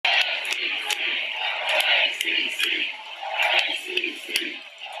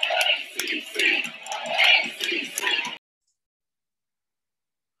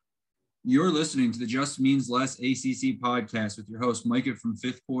You're listening to the Just Means Less ACC podcast with your host, Micah from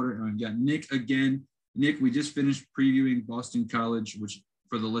Fifth Quarter. And I've got Nick again. Nick, we just finished previewing Boston College, which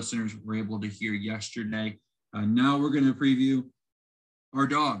for the listeners were able to hear yesterday. Now we're going to preview our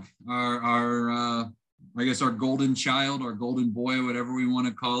dog, our golden child, our golden boy, whatever we want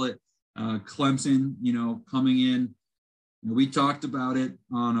to call it. Clemson, coming in. We talked about it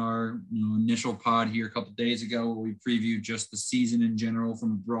on our initial pod here a couple of days ago where we previewed just the season in general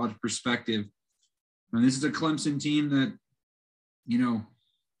from a broad perspective. And this is a Clemson team that,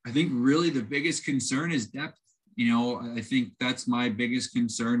 I think really the biggest concern is depth. I think that's my biggest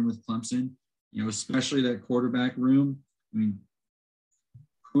concern with Clemson, especially that quarterback room. I mean,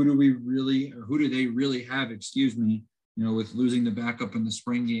 who do they really have, with losing the backup in the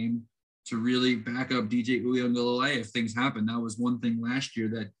spring game to really back up DJ Uiagalelei if things happen. That was one thing last year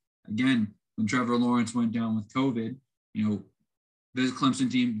that, again, when Trevor Lawrence went down with COVID, this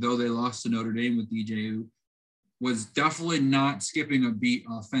Clemson team, though they lost to Notre Dame with DJ U, was definitely not skipping a beat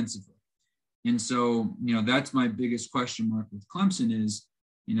offensively. And so, that's my biggest question mark with Clemson is,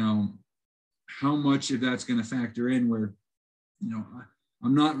 how much of that's going to factor in where,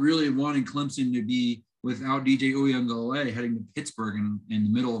 I'm not really wanting Clemson to be without DJ Uiagalelei heading to Pittsburgh in the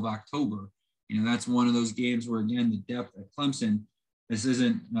middle of October. That's one of those games where, again, the depth at Clemson, this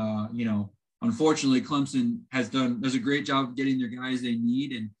isn't, unfortunately, Clemson does a great job of getting their guys they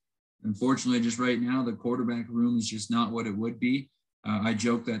need. And unfortunately, just right now, the quarterback room is just not what it would be. I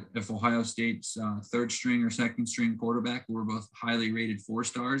joke that if Ohio State's third string or second string quarterback were both highly rated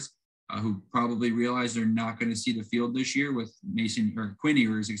 4-stars, who probably realize they're not going to see the field this year with Quinn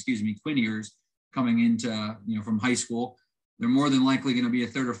Ewers coming into, from high school, they're more than likely going to be a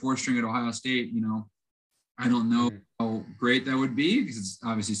third or fourth string at Ohio State. I don't know how great that would be because it's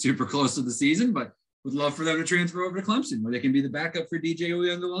obviously super close to the season, but would love for them to transfer over to Clemson where they can be the backup for DJ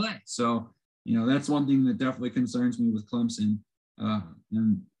Uiagalelei. So, that's one thing that definitely concerns me with Clemson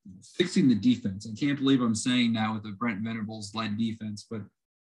and fixing the defense. I can't believe I'm saying that with the Brent Venables led defense, but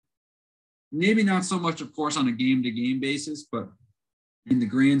maybe not so much, of course, on a game-to-game basis, but in the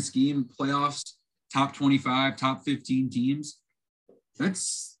grand scheme, playoffs, top 25, top 15 teams,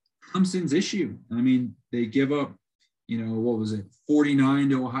 that's Clemson's issue. I mean, they give up, 49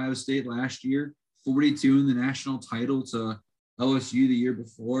 to Ohio State last year, 42 in the national title to LSU the year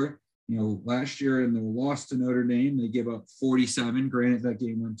before. Last year in their loss to Notre Dame, they give up 47. Granted, that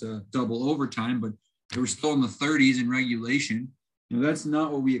game went to double overtime, but they were still in the 30s in regulation. That's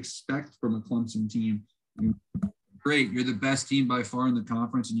not what we expect from a Clemson team. Great, you're the best team by far in the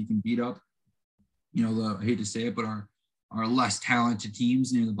conference, and you can beat up, I hate to say it, but our less talented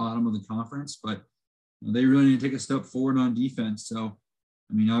teams near the bottom of the conference. But they really need to take a step forward on defense. So,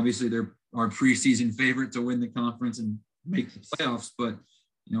 obviously they're our preseason favorite to win the conference and make the playoffs. But,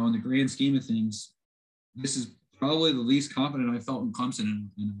 in the grand scheme of things, this is probably the least confident I felt in Clemson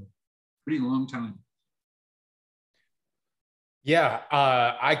in a pretty long time. Yeah,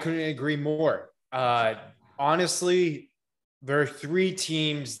 I couldn't agree more. Honestly, there are 3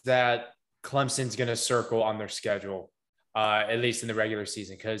 teams that Clemson's going to circle on their schedule, at least in the regular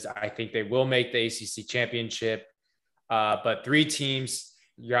season, because I think they will make the ACC championship. But 3 teams,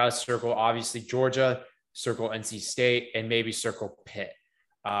 you got to circle, obviously, Georgia, circle NC State, and maybe circle Pitt.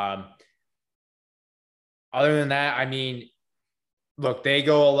 Other than that, look, they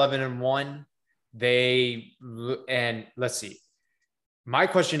go 11-1. And let's see. My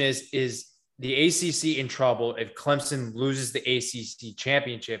question is the ACC in trouble if Clemson loses the ACC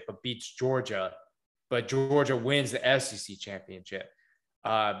championship but beats Georgia, but Georgia wins the SEC championship?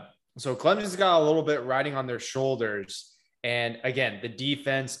 So Clemson's got a little bit riding on their shoulders. And again, the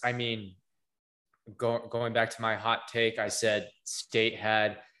defense, going back to my hot take, I said State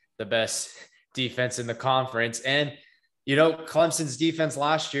had the best defense in the conference. And, Clemson's defense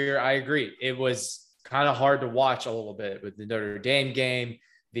last year, I agree. It was kind of hard to watch a little bit with the Notre Dame game,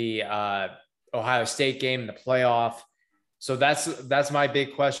 the Ohio State game, the playoff. So that's my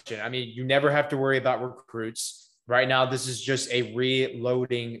big question. You never have to worry about recruits. Right now, this is just a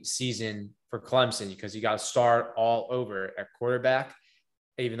reloading season for Clemson because you got to start all over at quarterback,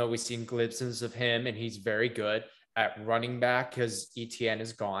 even though we've seen glimpses of him and he's very good at running back because ETN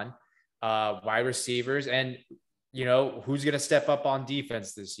is gone, wide receivers, and, who's going to step up on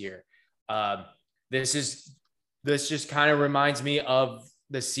defense this year? This just kind of reminds me of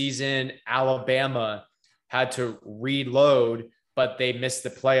the season Alabama had to reload, but they missed the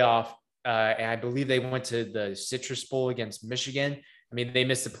playoff. And I believe they went to the Citrus Bowl against Michigan. They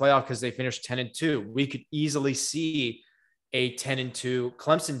missed the playoff because they finished 10-2. We could easily see a 10-2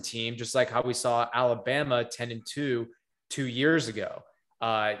 Clemson team, just like how we saw Alabama 10-2 2 years ago.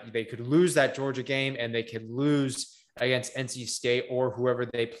 They could lose that Georgia game, and they could lose against NC State or whoever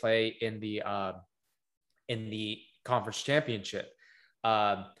they play in the conference championship.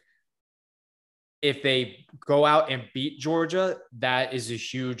 If they go out and beat Georgia, that is a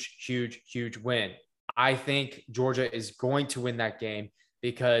huge, huge, huge win. I think Georgia is going to win that game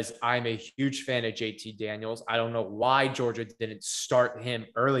because I'm a huge fan of JT Daniels. I don't know why Georgia didn't start him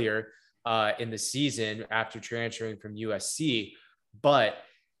earlier in the season after transferring from USC, but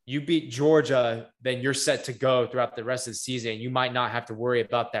you beat Georgia, then you're set to go throughout the rest of the season. You might not have to worry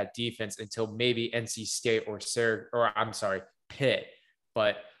about that defense until maybe NC State or Pitt.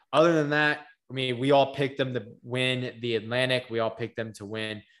 But other than that, I mean, we all picked them to win the Atlantic. We all picked them to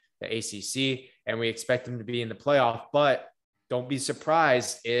win the ACC, and we expect them to be in the playoff. But don't be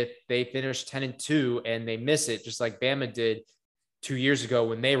surprised if they finish 10-2 and they miss it, just like Bama did 2 years ago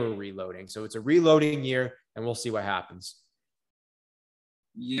when they were reloading. So it's a reloading year, and we'll see what happens.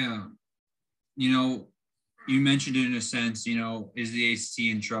 Yeah. You mentioned it in a sense, is the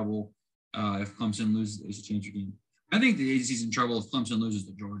ACC in trouble if Clemson loses the ACC championship game? I think the ACC is in trouble if Clemson loses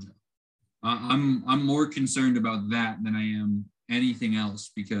to Georgia. I'm more concerned about that than I am anything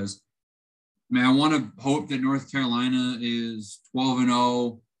else because, I want to hope that North Carolina is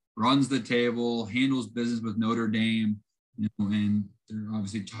 12-0, runs the table, handles business with Notre Dame, and they're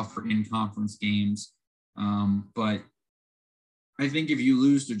obviously tougher in conference games. But I think if you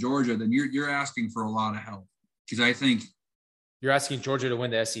lose to Georgia, then you're asking for a lot of help because I think you're asking Georgia to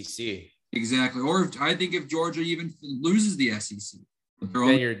win the SEC. Exactly. Or I think if Georgia even loses the SEC, but they're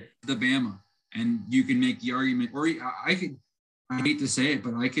only the Bama, and you can make the argument, or I hate to say it,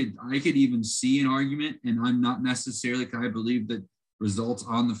 but I could even see an argument, and I'm not necessarily, I believe that results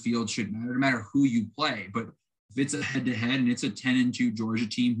on the field should matter, no matter who you play. But if it's a head-to-head and it's a 10-2 Georgia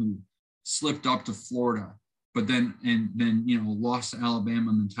team who slipped up to Florida, but then lost to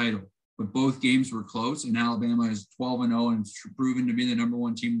Alabama in the title, but both games were close, and Alabama is 12-0 and it's proven to be the number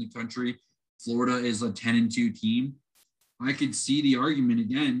one team in the country. Florida is a 10-2 team. I could see the argument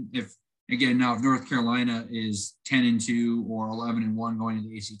if North Carolina is 10-2 or 11-1 going to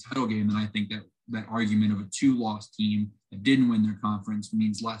the AC title game, then I think that argument of a 2-loss team that didn't win their conference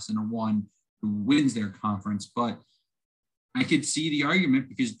means less than a one who wins their conference. But I could see the argument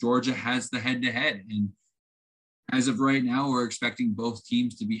because Georgia has the head-to-head, and as of right now, we're expecting both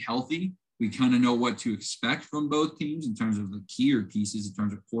teams to be healthy. We kind of know what to expect from both teams in terms of the key pieces, in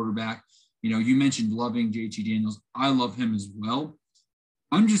terms of quarterback. You mentioned loving JT Daniels. I love him as well.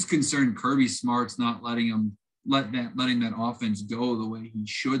 I'm just concerned Kirby Smart's not letting that offense go the way he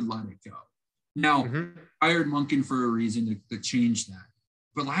should let it go. Now, hired Monken for a reason to change that.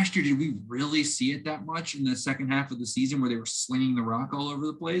 But last year, did we really see it that much in the second half of the season where they were slinging the rock all over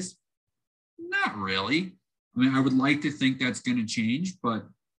the place? Not really. I mean, I would like to think that's going to change, but,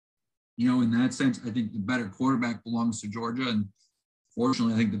 in that sense, I think the better quarterback belongs to Georgia. And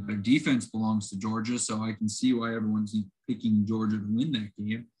fortunately, I think the better defense belongs to Georgia. So I can see why everyone's picking Georgia to win that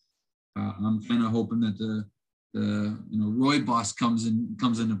game. I'm kind of hoping that the Roy Bus comes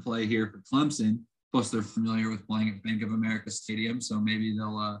into play here for Clemson. Plus, they're familiar with playing at Bank of America Stadium, so maybe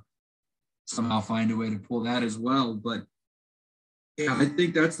they'll somehow find a way to pull that as well. But yeah, I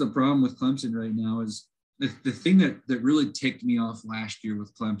think that's the problem with Clemson right now is the thing that really ticked me off last year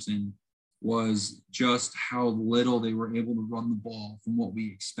with Clemson was just how little they were able to run the ball from what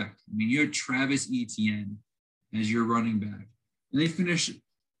we expected. I mean, you had Travis Etienne as your running back, and they finished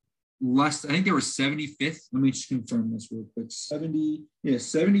less. I think they were 75th. Let me just confirm this real quick.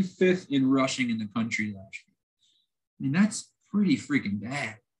 75th in rushing in the country last year. I mean, that's pretty freaking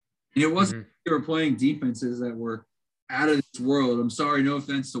bad. And it wasn't they were playing defenses that were out of this world. I'm sorry, no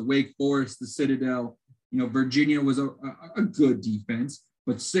offense to Wake Forest, the Citadel. Virginia was a good defense,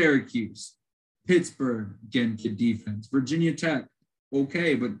 but Syracuse, Pittsburgh, again, good defense. Virginia Tech,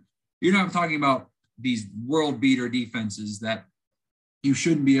 okay, but you're not talking about these world beater defenses that you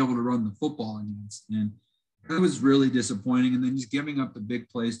shouldn't be able to run the football against. And that was really disappointing. And then just giving up the big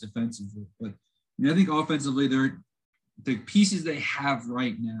plays defensively. But I think offensively, the pieces they have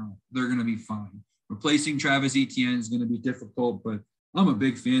right now, they're going to be fine. Replacing Travis Etienne is going to be difficult, but I'm a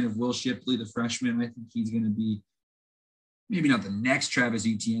big fan of Will Shipley, the freshman. I think he's going to be maybe not the next Travis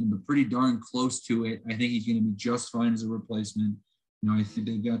Etienne, but pretty darn close to it. I think he's going to be just fine as a replacement. I think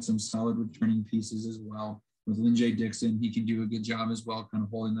they've got some solid returning pieces as well. With Lynn-J Dixon, he can do a good job as well, kind of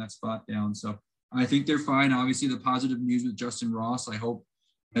holding that spot down. So I think they're fine. Obviously, the positive news with Justin Ross, I hope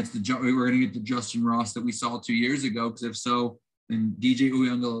that's we're going to get the Justin Ross that we saw 2 years ago, because if so, then DJ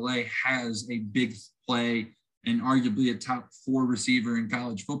Uiagalelei has a big play and arguably a top 4 receiver in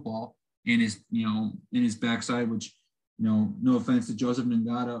college football in his backside, which, no offense to Joseph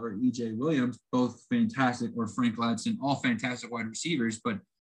Ngata or EJ Williams, both fantastic, or Frank Ladson, all fantastic wide receivers, but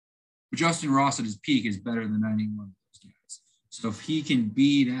Justin Ross at his peak is better than any one of those guys. So if he can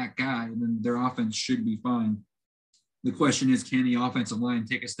be that guy, then their offense should be fine. The question is, can the offensive line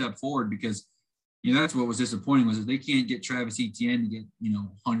take a step forward? Because, that's what was disappointing, was that they can't get Travis Etienne to get,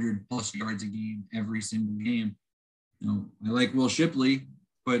 100+ yards a game every single game. I like Will Shipley,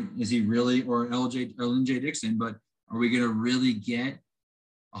 but is he really, or Lyn-J Dixon, but are we going to really get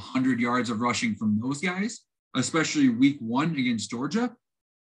 100 yards of rushing from those guys, especially week 1 against Georgia?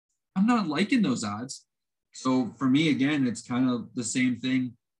 I'm not liking those odds. So for me, again, it's kind of the same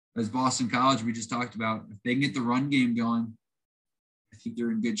thing as Boston College we just talked about. If they can get the run game going, I think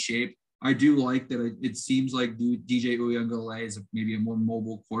they're in good shape. I do like that it seems like DJ Uiagalelei is maybe a more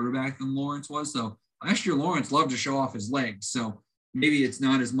mobile quarterback than Lawrence was. So last year, Lawrence loved to show off his legs. So maybe it's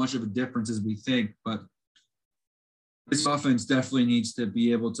not as much of a difference as we think, but this offense definitely needs to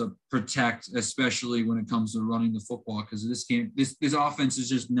be able to protect, especially when it comes to running the football, because this offense is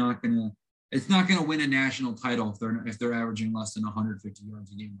just not gonna win a national title if they're averaging less than 150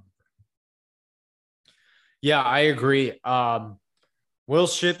 yards a game. Yeah, I agree. Will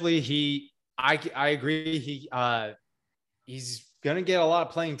Shipley, I agree. He's gonna get a lot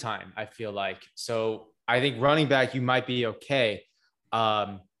of playing time, I feel like. So I think running back, you might be okay.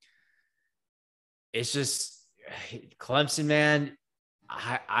 It's just Clemson, man.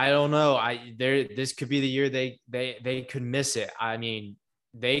 I don't know. This could be the year they could miss it. I mean,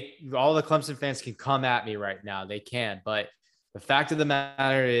 all the Clemson fans can come at me right now. They can, but the fact of the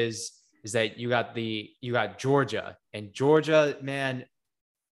matter is that you got Georgia, and Georgia, man,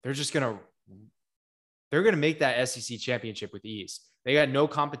 they're gonna make that SEC championship with ease. They got no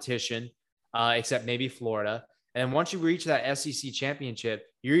competition except maybe Florida. And once you reach that SEC championship,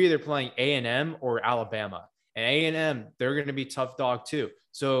 you're either playing A&M or Alabama. And A&M, they're going to be tough dog too.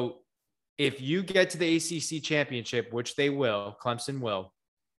 So if you get to the ACC championship, which they will, Clemson will,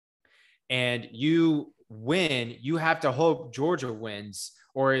 and you win, you have to hope Georgia wins.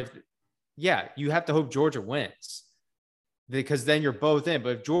 You have to hope Georgia wins, because then you're both in.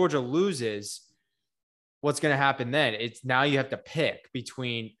 But if Georgia loses, what's going to happen then? It's now you have to pick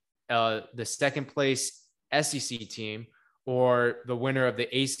between the second place SEC team or the winner of the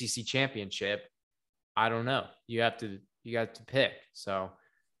ACC championship. I don't know. You got to pick. So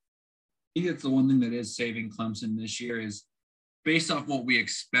I think that's the one thing that is saving Clemson this year is based off what we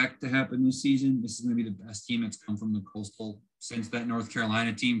expect to happen this season. This is going to be the best team that's come from the Coastal since that North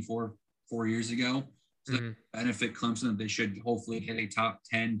Carolina team four years ago. So that benefit Clemson that they should hopefully hit a top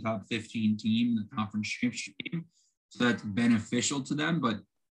 10, top 15 team, the conference championship game. So that's beneficial to them. But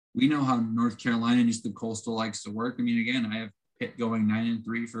we know how North Carolina and just the Coastal likes to work. I mean, again, I have Pitt going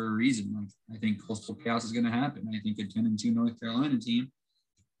 9-3 for a reason. Like, I think Coastal chaos is going to happen. I think a 10-2 North Carolina team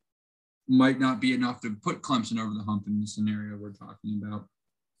might not be enough to put Clemson over the hump in the scenario we're talking about.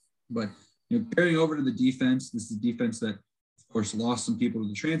 But carrying over to the defense, this is a defense that, of course, lost some people to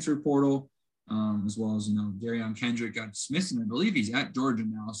the transfer portal, as well as Darion Kendrick got dismissed, and I believe he's at Georgia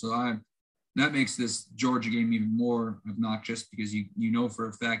now. So that makes this Georgia game even more obnoxious, because you know for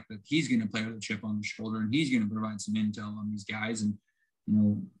a fact that he's going to play with a chip on his shoulder, and he's going to provide some intel on these guys. And,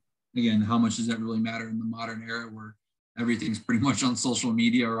 again, how much does that really matter in the modern era where everything's pretty much on social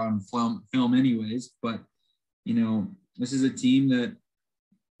media or on film anyways? But, this is a team that,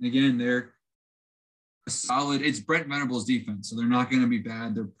 again, they're a solid – it's Brent Venables' defense, so they're not going to be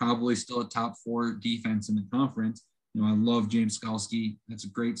bad. They're probably still a top 4 defense in the conference. I love James Skalski. That's a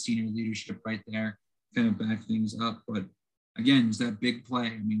great senior leadership right there, kind of back things up. But again, it's that big play.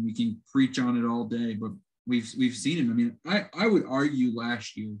 I mean, we can preach on it all day, but we've seen it. I mean, I would argue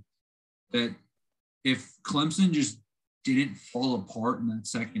last year that if Clemson just didn't fall apart in that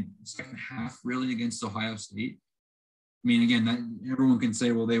second half, really, against Ohio State. I mean, again, that everyone can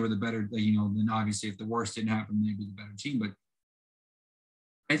say, well, they were the better, then obviously if the worst didn't happen, they'd be the better team. But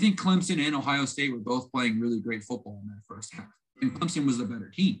I think Clemson and Ohio State were both playing really great football in that first half, and Clemson was the better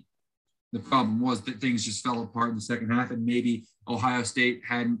team. The problem was that things just fell apart in the second half, and maybe Ohio State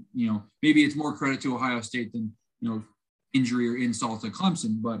hadn't, maybe it's more credit to Ohio State than, injury or insult to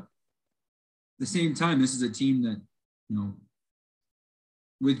Clemson. But at the same time, this is a team that,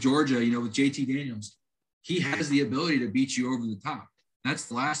 with Georgia, with JT Daniels, he has the ability to beat you over the top. That's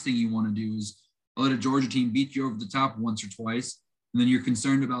the last thing you want to do is let a Georgia team beat you over the top once or twice. And then you're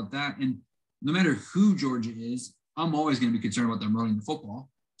concerned about that. And no matter who Georgia is, I'm always going to be concerned about them running the football.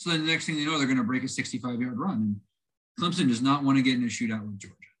 So then the next thing they know, they're going to break a 65-yard run. And Clemson does not want to get in a shootout with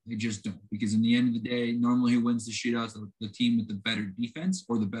Georgia. They just don't, because in the end of the day, normally who wins the shootouts, the team with the better defense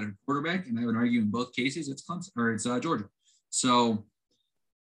or the better quarterback. And I would argue in both cases, it's Clemson or it's Georgia. So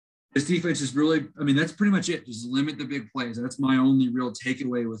this defense is really, I mean, that's pretty much it. Just limit the big plays. That's my only real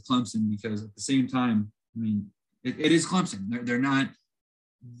takeaway with Clemson, because at the same time, I mean, it is Clemson. They're not,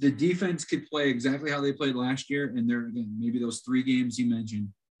 the defense could play exactly how they played last year. And they're, again, maybe those 3 games you mentioned.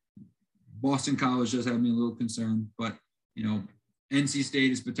 Boston College does have me a little concerned, but, you know, NC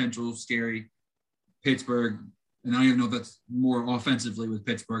State is potential scary. Pittsburgh, and I don't even know if that's more offensively with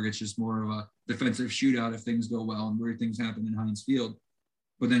Pittsburgh. It's just more of a defensive shootout if things go well and weird things happen in Heinz Field.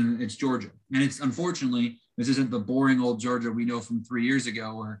 But then it's Georgia. And it's, unfortunately, this isn't the boring old Georgia we know from 3 years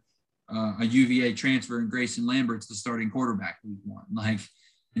ago where a UVA transfer and Grayson Lambert's the starting quarterback week 1. Like,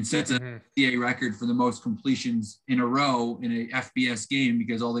 and sets a CA record for the most completions in a row in a FBS game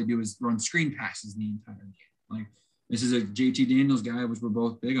because all they do is run screen passes the entire game. Like, this is a JT Daniels guy, which we're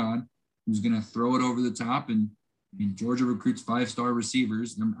both big on, who's going to throw it over the top. And I mean, Georgia recruits 5-star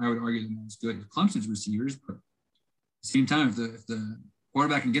receivers. I would argue they're not as good as Clemson's receivers, but at the same time, if the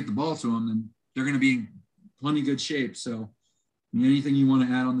quarterback can get the ball to them, then they're going to be in plenty good shape. So, I mean, anything you want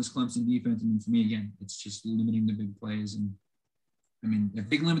to add on this Clemson defense? I mean, for me, again, it's just limiting the big plays. And I mean, if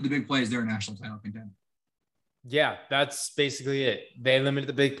they can limit the big plays, they're a national title contender. Yeah, that's basically it. They limit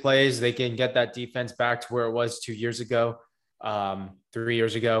the big plays. They can get that defense back to where it was 2 years ago, 3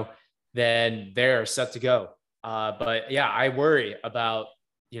 years ago. Then they're set to go. But yeah, I worry about,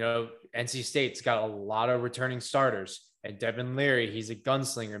 you know, NC State's got a lot of returning starters, and Devin Leary, he's a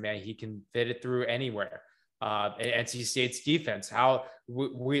gunslinger, man. He can fit it through anywhere. NC State's defense, how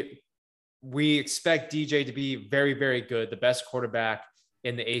we expect DJ to be very, very good, the best quarterback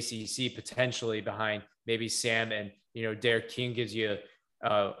in the ACC, potentially behind maybe Sam, and, you know, Derek King gives you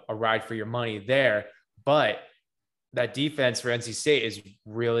a ride for your money there. But that defense for NC State is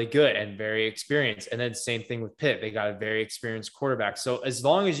really good and very experienced. And then same thing with Pitt. They got a very experienced quarterback. So as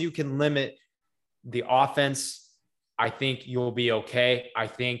long as you can limit the offense, I think you'll be okay. I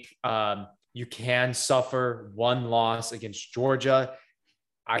think you can suffer one loss against Georgia.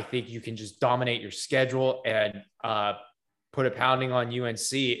 I think you can just dominate your schedule and put a pounding on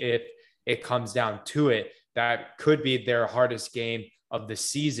UNC if it comes down to it. That could be their hardest game of the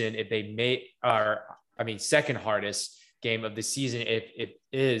season if they second hardest game of the season if it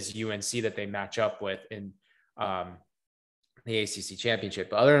is UNC that they match up with in the ACC championship.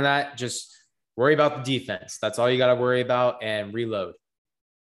 But other than that, just worry about the defense. That's all you got to worry about, and reload.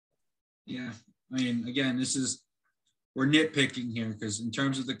 Yeah. I mean, again, we're nitpicking here because in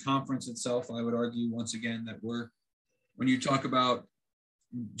terms of the conference itself, I would argue once again that when you talk about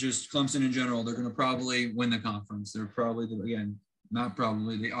just Clemson in general, they're going to probably win the conference. They're probably,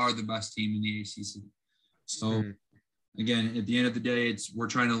 they are the best team in the ACC. So again, at the end of the day, we're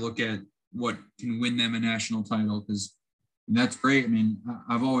trying to look at what can win them a national title, because that's great. I mean,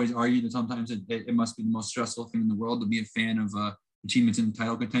 I've always argued that sometimes it must be the most stressful thing in the world to be a fan of a team that's in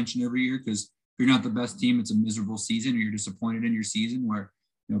title contention every year, because if you're not the best team, it's a miserable season, or you're disappointed in your season. Where,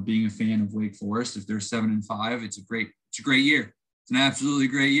 you know, being a fan of Wake Forest, if they're 7-5, it's a great year. It's an absolutely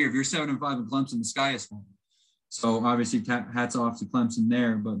great year. If you're 7-5 in Clemson, the sky is falling. So obviously hats off to Clemson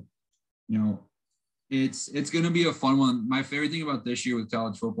there, but, you know, it's going to be a fun one. My favorite thing about this year with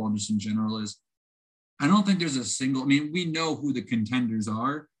college football just in general is I don't think there's we know who the contenders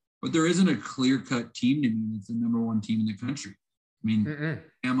are, but there isn't a clear-cut team to me that's the number one team in the country. I mean,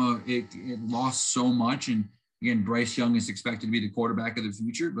 Emma, it lost so much. And again, Bryce Young is expected to be the quarterback of the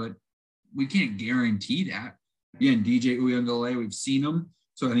future, but we can't guarantee that. Again, DJ Uyunglele, we've seen him.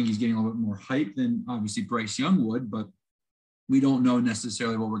 So I think he's getting a little bit more hype than obviously Bryce Young would, but we don't know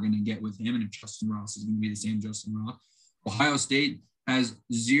necessarily what we're going to get with him and if Justin Ross is going to be the same Justin Ross. Ohio State has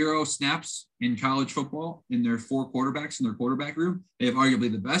 0 snaps in college football in their 4 quarterbacks in their quarterback room. They have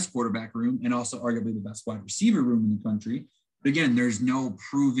arguably the best quarterback room and also arguably the best wide receiver room in the country. But again, there's no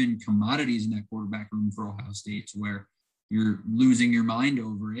proven commodities in that quarterback room for Ohio State to where you're losing your mind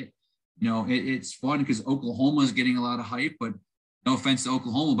over it. You know, it's fun because Oklahoma is getting a lot of hype, but no offense to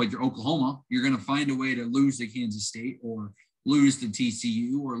Oklahoma, but you're Oklahoma. You're going to find a way to lose to Kansas State or lose to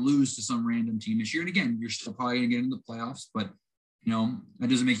TCU or lose to some random team this year. And again, you're still probably going to get into the playoffs, but, you know, that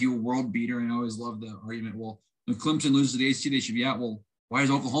doesn't make you a world beater. And I always love the argument, well, if Clemson loses to the ACC, they should be out. Well, why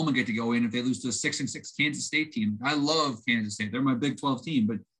does Oklahoma get to go in if they lose to a 6-6 Kansas State team? I love Kansas State. They're my Big 12 team,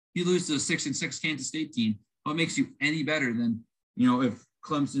 but if you lose to a 6-6 Kansas State team, what makes you any better than, you know, if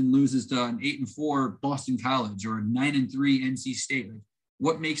Clemson loses to an 8-4 Boston College or a 9-3 NC State? Like,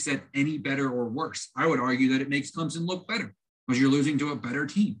 what makes that any better or worse? I would argue that it makes Clemson look better because you're losing to a better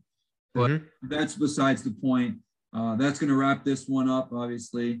team. But that's besides the point. That's going to wrap this one up.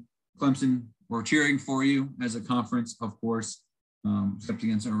 Obviously, Clemson, we're cheering for you as a conference, of course, except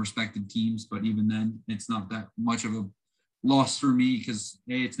against our respected teams. But even then, it's not that much of a loss for me because,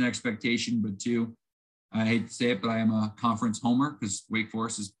 A, it's an expectation, but two, I hate to say it, but I am a conference homer because Wake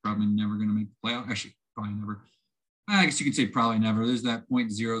Forest is probably never going to make the playoff. Actually, probably never. I guess you could say probably never. There's that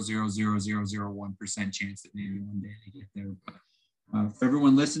 0.0000001% chance that maybe one day they get there. But for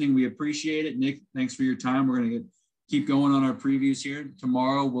everyone listening, we appreciate it. Nick, thanks for your time. We're going to keep going on our previews here.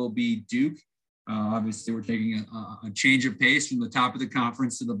 Tomorrow will be Duke. Obviously, we're taking a change of pace from the top of the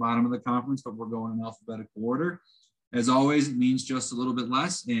conference to the bottom of the conference, but we're going in alphabetical order. As always, it means just a little bit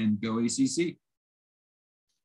less, and go ACC.